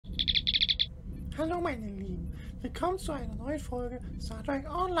Hallo meine Lieben, willkommen zu einer neuen Folge Star Trek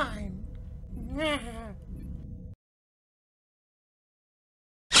Online.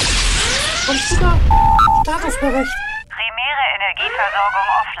 Kommst du da? Statusbericht. Primäre Energieversorgung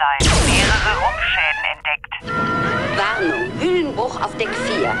offline. Mehrere Rumpfschäden entdeckt. Warnung, Hüllenbruch auf Deck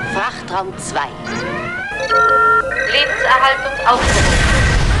 4, Frachtraum 2. Lebenserhaltung aufgehoben.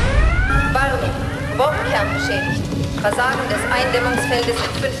 Warnung, Bombenkern beschädigt. Versagen des Eindämmungsfeldes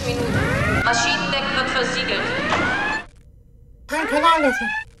in 5 Minuten. Maschinendeck wird versiegelt. Ein Kanal öffnen.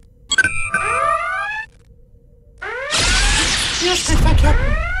 Hier spricht der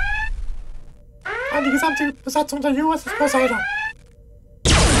Captain. An die gesamte Besatzung der USS Poseidon.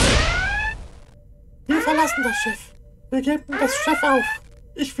 Wir verlassen das Schiff. Wir geben das Schiff auf.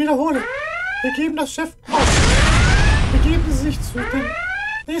 Ich wiederhole. Wir geben das Schiff auf. Begeben Sie sich zu den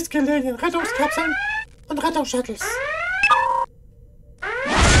nächstgelegenen Rettungskapseln und Rettungsshuttles.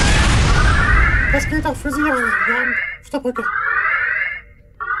 Das gilt auch für Sie alle hier auf der Brücke.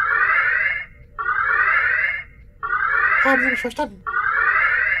 Haben Sie mich verstanden?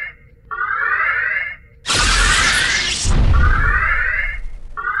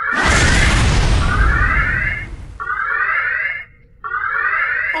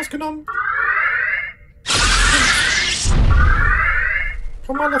 Ausgenommen.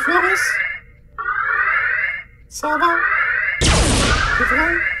 Commander Flores. Server.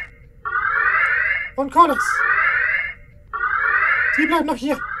 T3. Und Corliss. Sie bleiben noch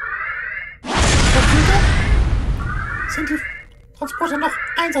hier. Computer? Sind die Transporter noch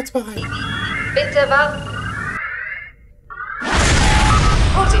einsatzbereit? Bitte warten.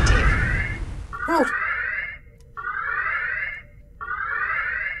 Positiv. Gut.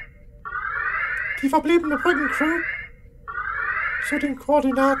 Die verbliebene Brückencrew zu den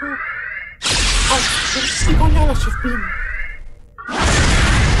Koordinaten auf dem Zirkel-Schiff beamen.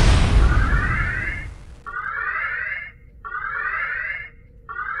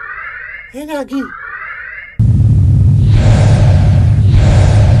 Energie.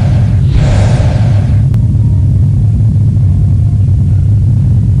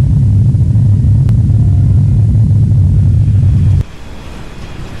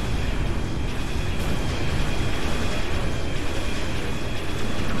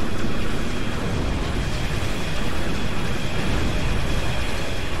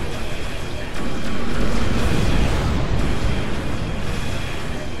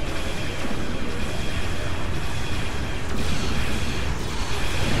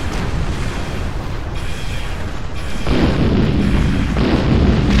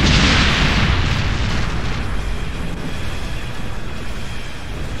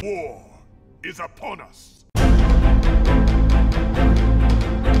 War is upon us.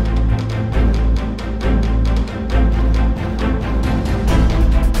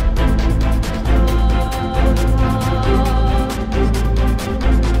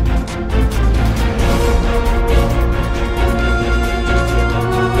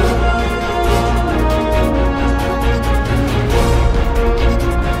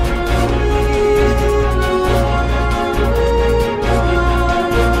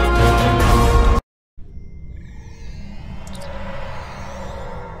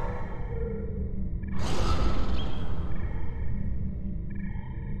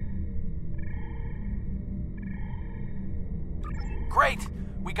 Great!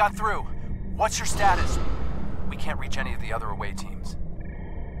 We got through. What's your status? We can't reach any of the other away teams.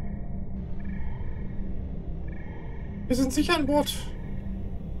 Wir sind sicher an Bord.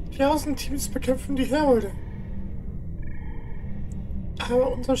 Die Außenteams bekämpfen die Herolde.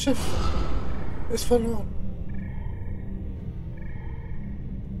 Aber unser Schiff ist verloren.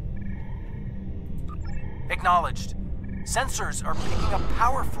 Acknowledged. Sensors are picking up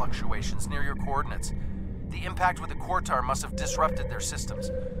power fluctuations near your coordinates. The impact with the Quartar must have disrupted their systems.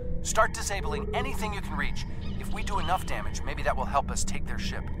 Start disabling anything you can reach. If we do enough damage, maybe that will help us take their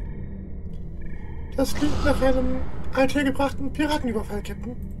ship. Das klingt nach einem althergebrachten Piratenüberfall,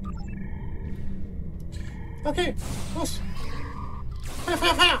 Captain. Okay, los. Feuer,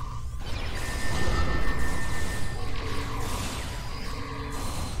 Feuer, Feuer!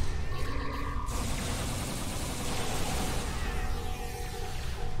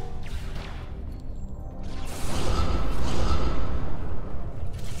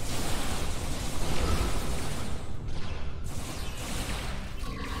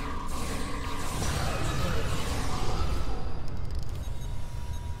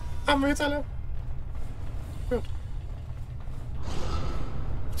 Haben wir jetzt alle? Gut.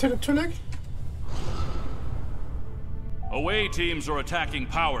 Natürlich. Away teams are attacking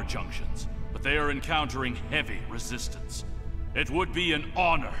power junctions, but they are encountering heavy resistance. It would be an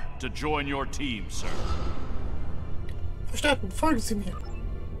honor to join your team, sir. Verstanden, folgen Sie mir.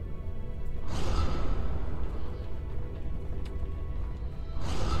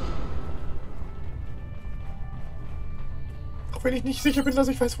 Auch wenn ich nicht sicher bin, dass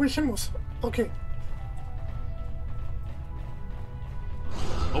ich weiß, wo ich hin muss. Okay.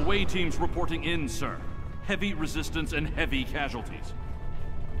 Away teams reporting in, sir. Heavy resistance and heavy casualties.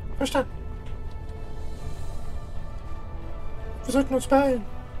 Verstanden. Wir sollten uns beeilen.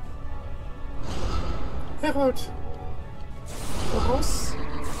 Herold. Voraus.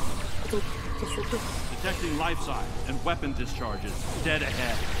 Also, das ist okay. Detecting life signs and weapon discharges. Dead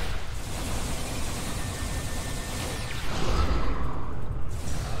ahead.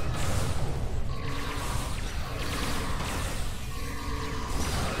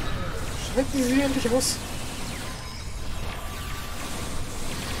 Schalten Sie endlich aus.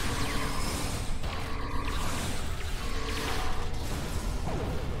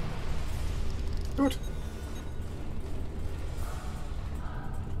 Gut.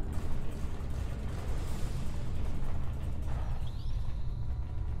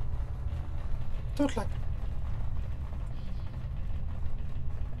 Dort lang.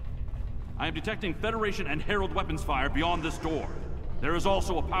 I am detecting Federation and Herald weapons fire beyond this door. There is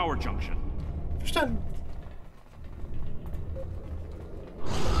also a power junction. Verstanden.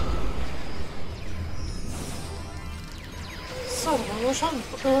 So, dann wollen wir mal schauen,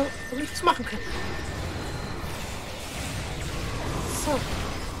 ob wir nichts machen können. So.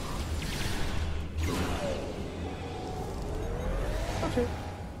 Okay.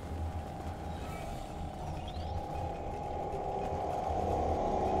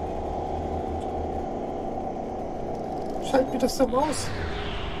 Schalten wir das dann mal aus.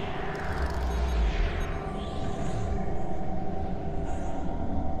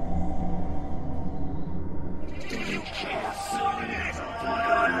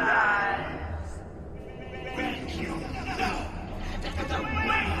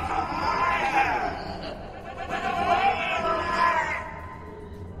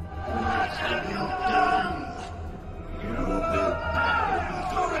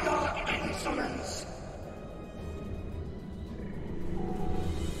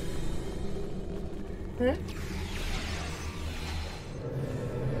 Okay.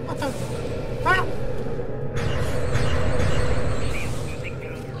 Warte. Ah!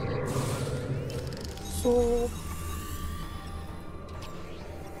 So.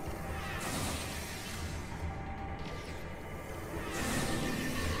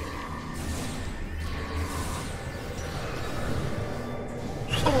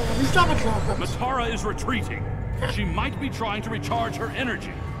 Schau mal, wie es damit klar wird. Matara is retreating. She might be trying to recharge her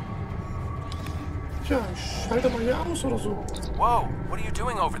energy. Tja, ich schalte mal hier aus oder so. Whoa, what are you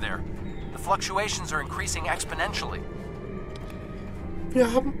doing over there? The fluctuations are increasing exponentially.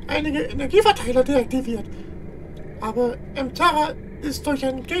 Wir haben einige Energieverteiler deaktiviert. Aber Matara ist durch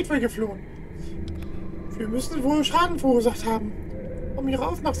ein Gateway geflohen. Wir müssen wohl Schaden verursacht haben, um ihre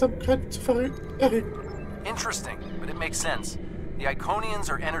Aufmerksamkeit zu erregen. Interesting, but it makes sense. The Iconians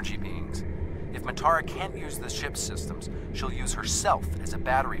are energy beings. If Matara can't use the ship's systems, she'll use herself as a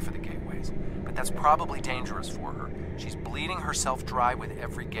battery for the gateways. But that's probably dangerous for her. She's bleeding herself dry with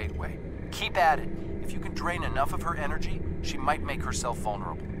every gateway. Keep at it. If you can drain enough of her energy, she might make herself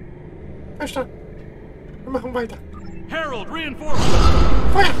vulnerable. Verstanden. Wir machen weiter. Herald, reinforcements!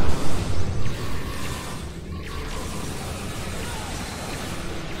 Feuer!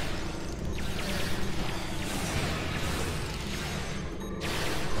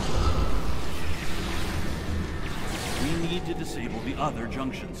 We need to disable the other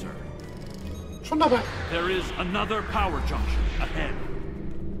junction, sir. Schon dabei. There is another power junction ahead.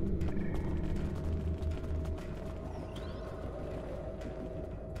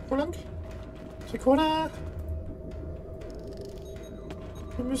 Wo lang? Sekunde.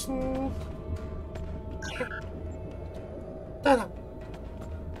 Wir müssen... Da lang.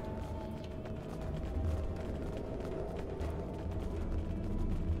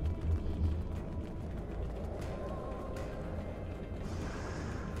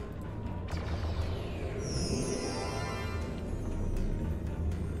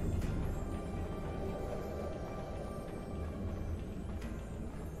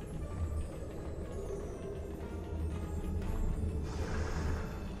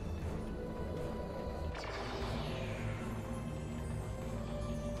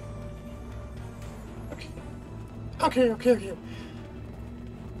 Okay.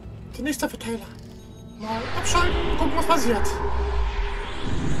 Der nächste Verteiler. Mal abschalten und gucken, was passiert.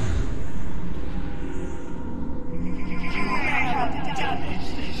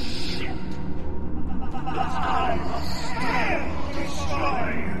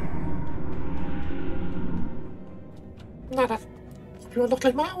 Na, dann probieren wir doch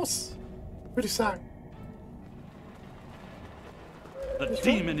gleich mal aus. Würde ich sagen. The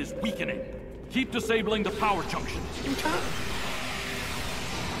demon is weakening. Keep disabling the power junctions.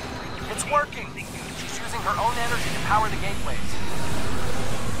 It's working! She's using her own energy to power the gateways.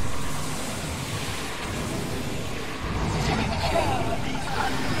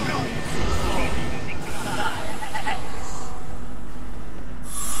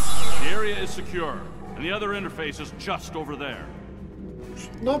 The area is secure, and the other interface is just over there.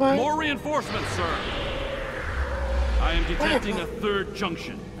 Nochmal. More reinforcements, sir. I am detecting a third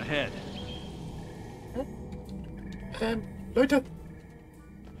junction ahead. Leute,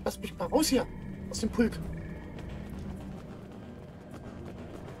 lasst mich mal raus hier, aus dem Pulk.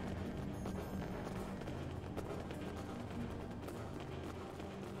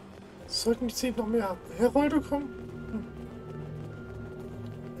 Sollten jetzt hier noch mehr Herolde kommen?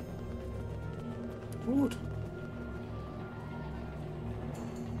 Gut.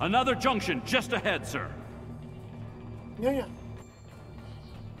 Another junction just ahead, sir. Ja, ja.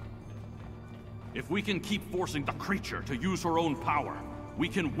 If we can keep forcing the creature to use her own power, we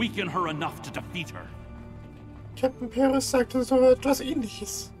can weaken her enough to defeat her. Captain Paris sagte so etwas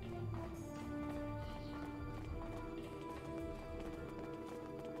Ähnliches.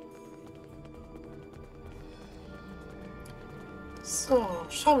 So,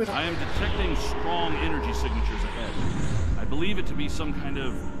 schauen wir doch. I am detecting strong energy signatures ahead. I believe it to be some kind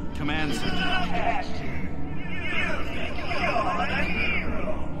of command signal.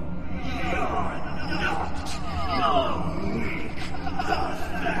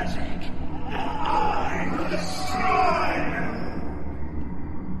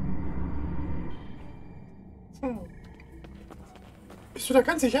 Bist du da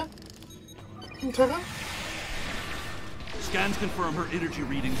ganz sicher? Terra? Scans confirm her energy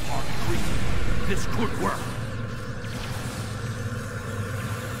readings are increasing. This could work.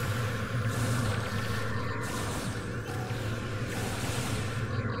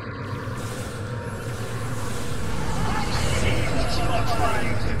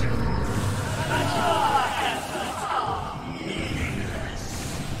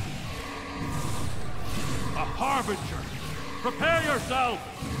 A harbinger! Prepare yourself!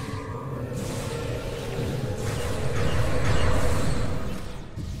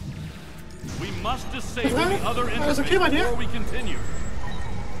 We must disable the other interface before we continue.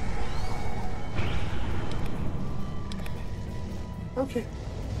 Okay.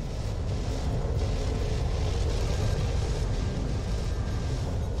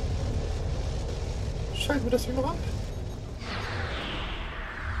 Schalten wir das hier noch ab?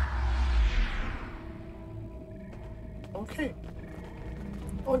 Okay.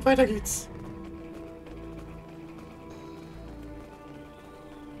 Und weiter geht's.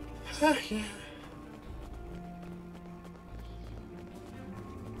 Ach ja.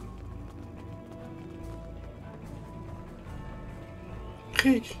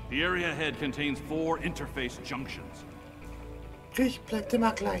 Krieg. The area ahead contains 4 interface junctions. Krieg bleibt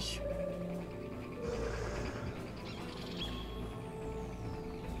immer gleich.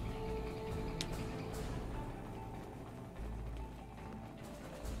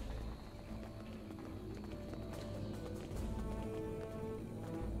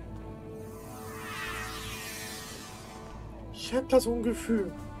 Ich habe da so ein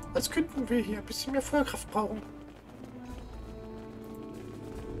Gefühl, als könnten wir hier ein bisschen mehr Feuerkraft brauchen.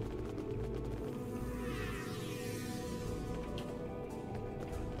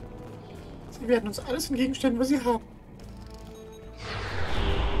 Sie werden uns alles entgegenstellen, was sie haben.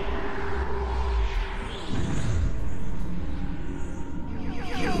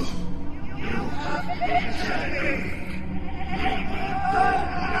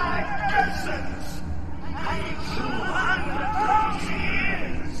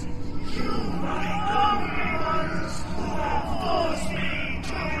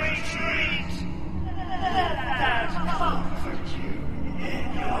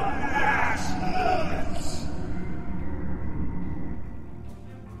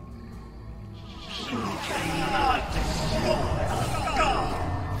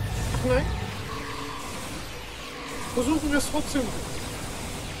 Nein. Versuchen wir es trotzdem.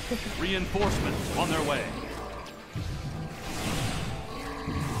 Reinforcements on their way.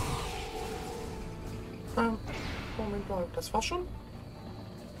 Moment mal, das war schon?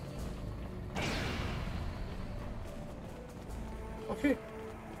 Okay.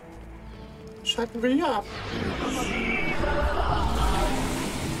 Schalten wir hier ab.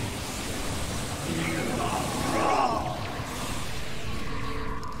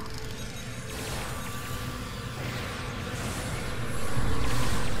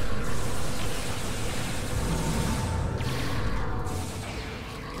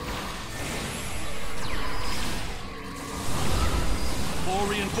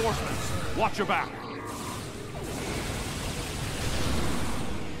 reinforcements. Watch your back.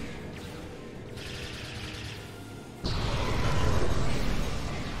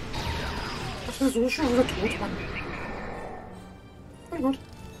 Das ist so schon wieder tot, Mann. Na gut.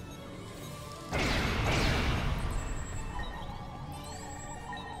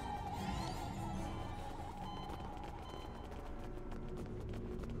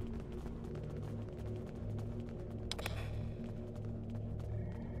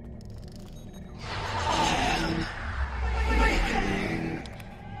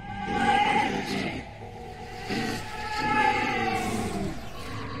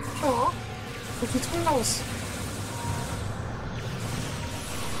 Ja, so sieht's wohl aus.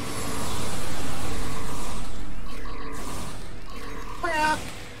 Feuer!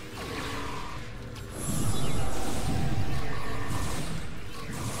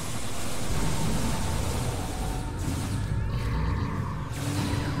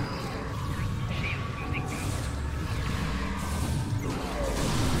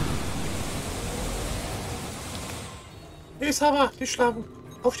 Ist aber, die schlafen.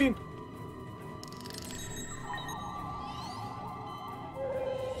 Aufstehen.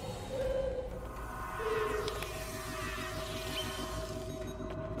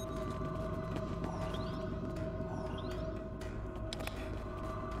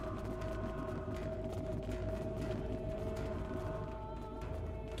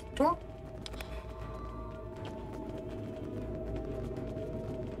 Da.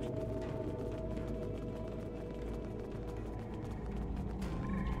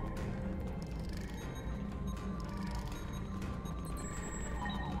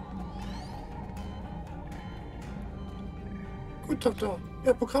 Gut, Doktor.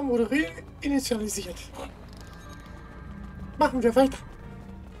 Ihr Programm wurde reinitialisiert. Machen wir weiter.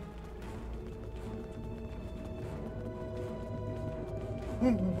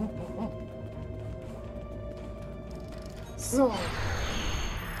 So.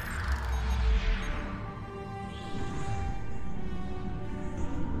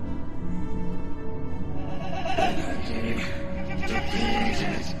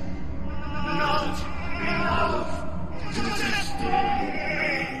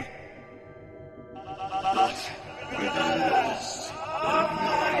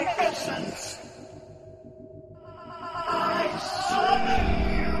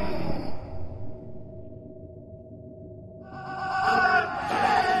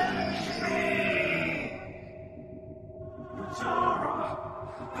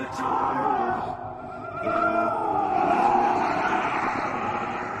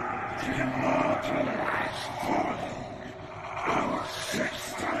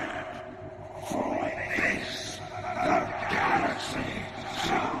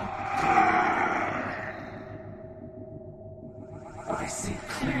 I see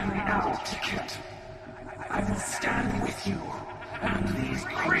clearly now, Ticket. I will stand with you, and these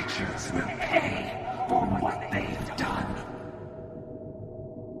creatures will pay for what they've done.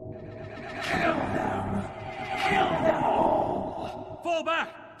 Kill them. Kill them all. Fall back!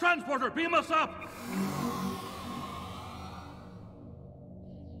 Transporter, beam us up!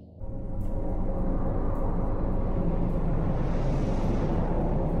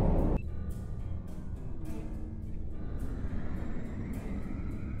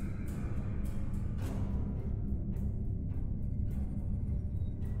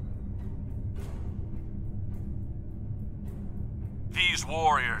 These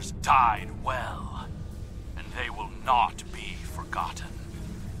warriors died well, and they will not be forgotten.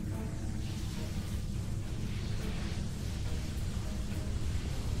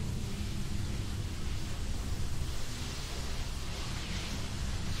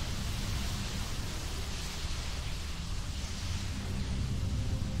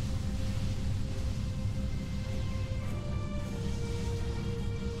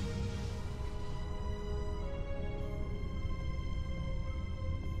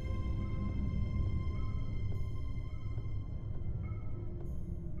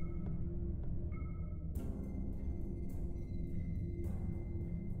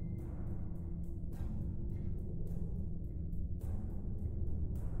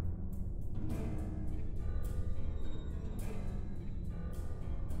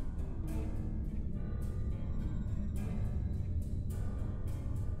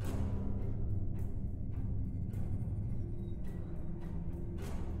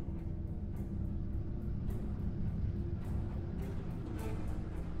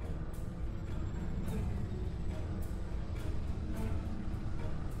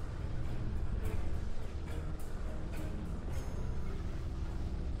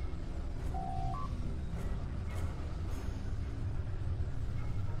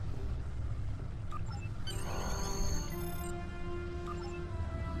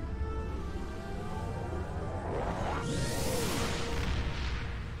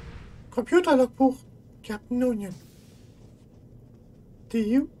 Computerlogbuch, Captain Union.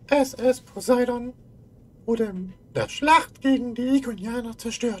 Die USS Poseidon wurde in der Schlacht gegen die Ikonianer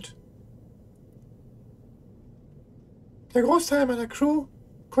zerstört. Der Großteil meiner Crew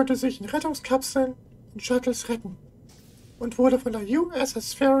konnte sich in Rettungskapseln und Shuttles retten und wurde von der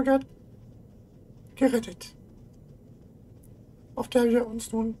USS Farragut gerettet, auf der wir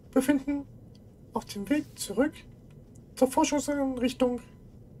uns nun befinden, auf dem Weg zurück zur Forschungseinrichtung.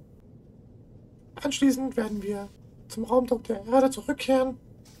 Anschließend werden wir zum Raumdock der Erde zurückkehren,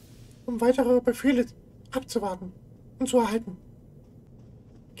 um weitere Befehle abzuwarten und zu erhalten.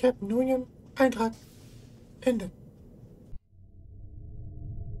 Captain Union, Eintrag, Ende.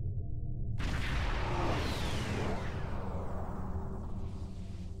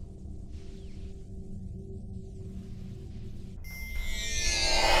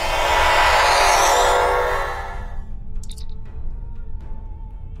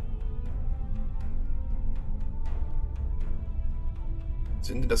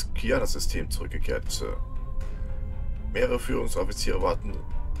 Sind in das Kiana-System zurückgekehrt, Sir. Mehrere Führungsoffiziere warten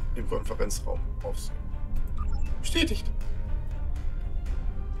im Konferenzraum auf Sie. Bestätigt.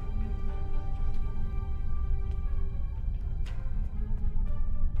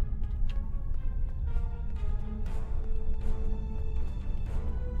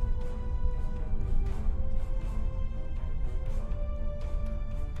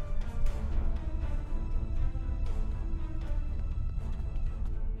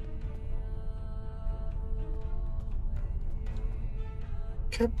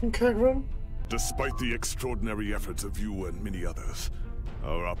 Captain Cameron? Despite the extraordinary efforts of you and many others,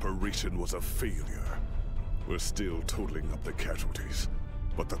 our operation was a failure. We're still totaling up the casualties,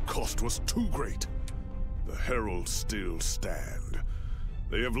 but the cost was too great. The Heralds still stand.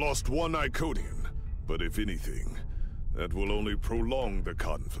 They have lost one Iconian, but if anything, that will only prolong the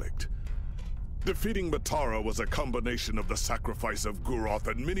conflict. Defeating Matara was a combination of the sacrifice of Guroth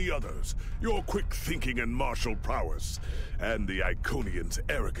and many others, your quick thinking and martial prowess, and the Iconians'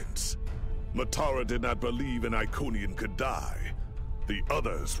 arrogance. Matara did not believe an Iconian could die. The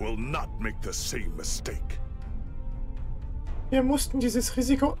others will not make the same mistake. Wir mussten dieses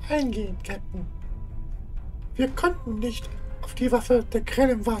Risiko eingehen, Captain. Wir konnten nicht auf die Waffe der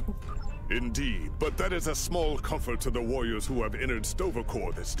Krellen warten. Indeed, but that is a small comfort to the warriors who have entered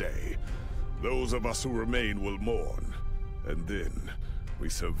Stovercore this day. Those of us who remain will mourn, and then we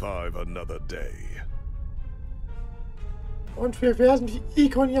survive another day. Und wir werden die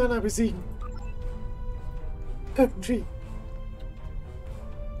Ikonianer besiegen. Irgendwie.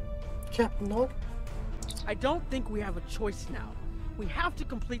 Captain Nog? I don't think we have a choice now. We have to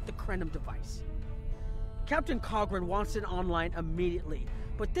complete the Krenim device. Captain Cogran wants it online immediately,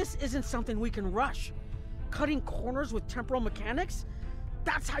 but this isn't something we can rush. Cutting corners with temporal mechanics?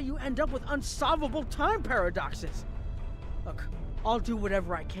 That's how you end up with unsolvable time paradoxes. Look, I'll do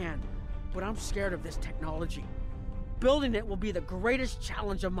whatever I can, but I'm scared of this technology. Building it will be the greatest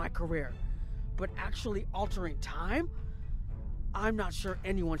challenge of my career. But actually altering time? I'm not sure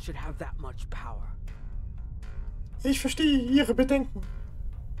anyone should have that much power. Ich verstehe Ihre Bedenken,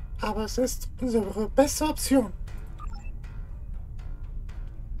 aber es ist unsere beste Option.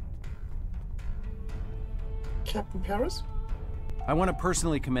 Captain Paris? I want to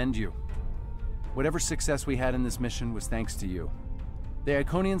personally commend you. Whatever success we had in this mission was thanks to you. The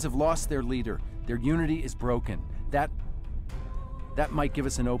Iconians have lost their leader. Their unity is broken. That might give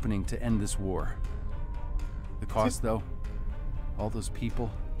us an opening to end this war. The cost, though, all those people,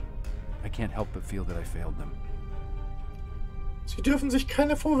 I can't help but feel that I failed them. Sie dürfen sich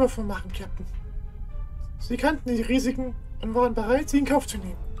keine Vorwürfe machen, Captain. Sie kannten die Risiken und waren bereit, sie in Kauf zu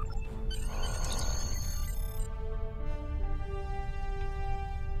nehmen.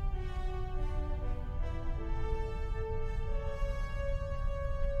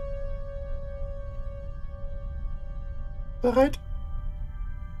 Bereit,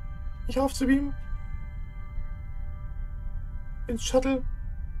 mich aufzubeamen? Ins Shuttle?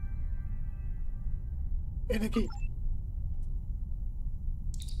 Energie.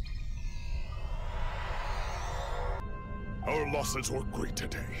 Our losses were great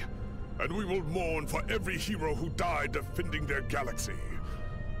today, and we will mourn for every hero who died defending their galaxy.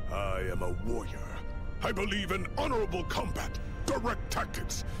 I am a warrior. I believe in honorable combat, direct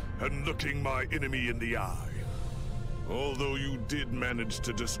tactics, and looking my enemy in the eye. Although you did manage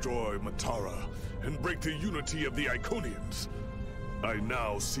to destroy Matara and break the unity of the Iconians, I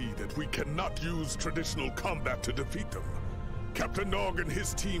now see that we cannot use traditional combat to defeat them. Captain Nog and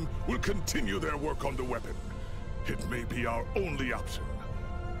his team will continue their work on the weapon. It may be our only option.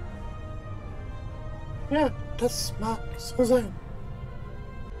 Ja, das mag so sein.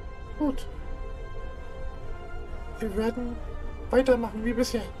 Gut. Wir werden weitermachen wie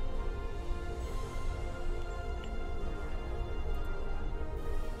bisher.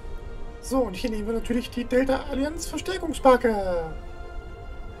 So, und hier nehmen wir natürlich die Delta-Allianz-Verstärkungsbarke.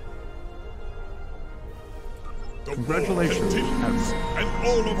 Congratulations. And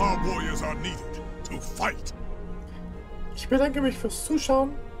all of our warriors are needed to fight. Ich bedanke mich fürs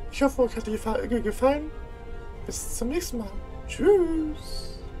Zuschauen. Ich hoffe, euch hat die Folge gefallen. Bis zum nächsten Mal.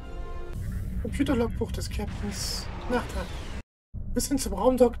 Tschüss. Computerlogbuch des Captains. Nachtrag. Wir sind zum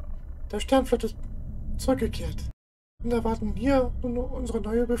Raumdock der Sternflotte zurückgekehrt und erwarten hier nur unsere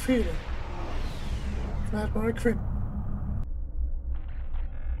neuen Befehle. Von Admiral Quinn.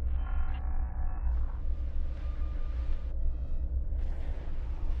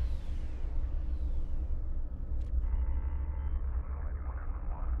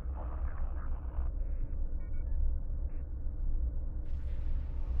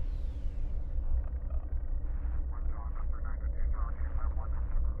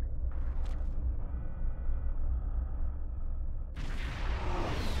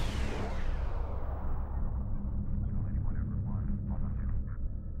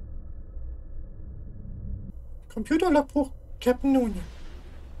 Computerlogbuch Captain Union.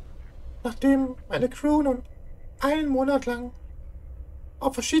 Nachdem meine Crew nun einen Monat lang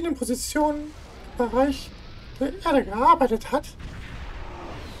auf verschiedenen Positionen im Bereich der Erde gearbeitet hat,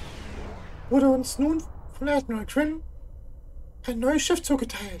 wurde uns nun von Admiral Quinn ein neues Schiff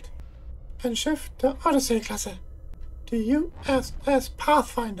zugeteilt. Ein Schiff der Odyssey-Klasse, die USS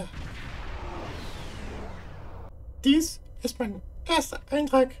Pathfinder. Dies ist mein erster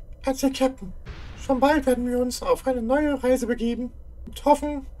Eintrag als ihr Captain. Schon bald werden wir uns auf eine neue Reise begeben und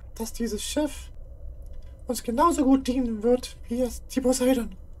hoffen, dass dieses Schiff uns genauso gut dienen wird, wie es die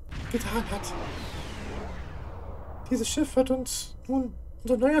Poseidon getan hat. Dieses Schiff wird uns nun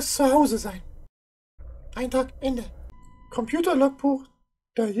unser neues Zuhause sein. Eintrag Ende. Computerlogbuch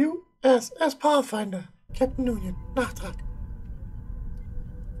der USS Pathfinder, Captain Union, Nachtrag.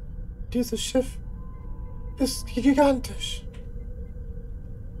 Dieses Schiff ist gigantisch.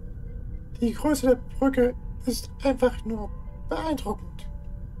 Die Größe der Brücke ist einfach nur beeindruckend.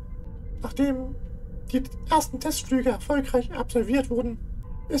 Nachdem die ersten Testflüge erfolgreich absolviert wurden,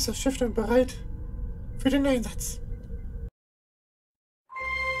 ist das Schiff nun bereit für den Einsatz.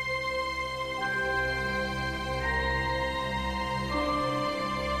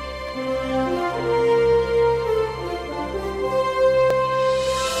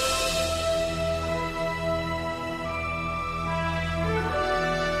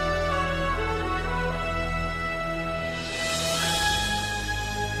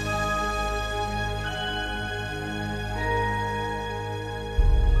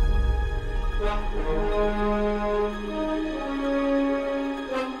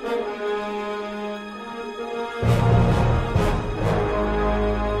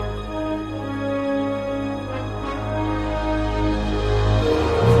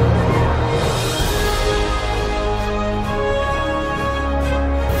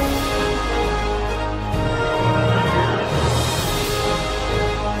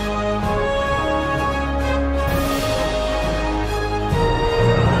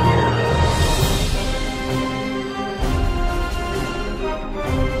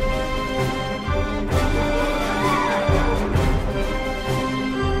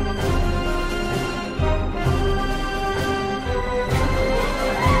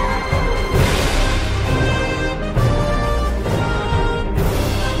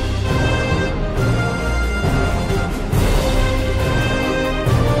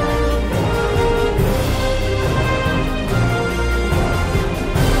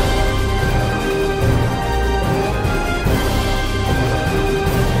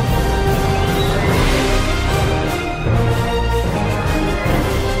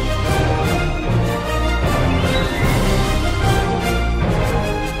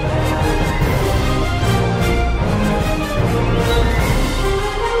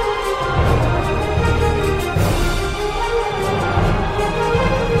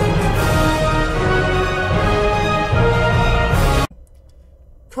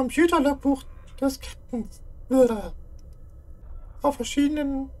 Computerlogbuch des Captains. Auf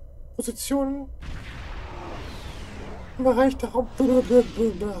verschiedenen Positionen im Bereich der Raum.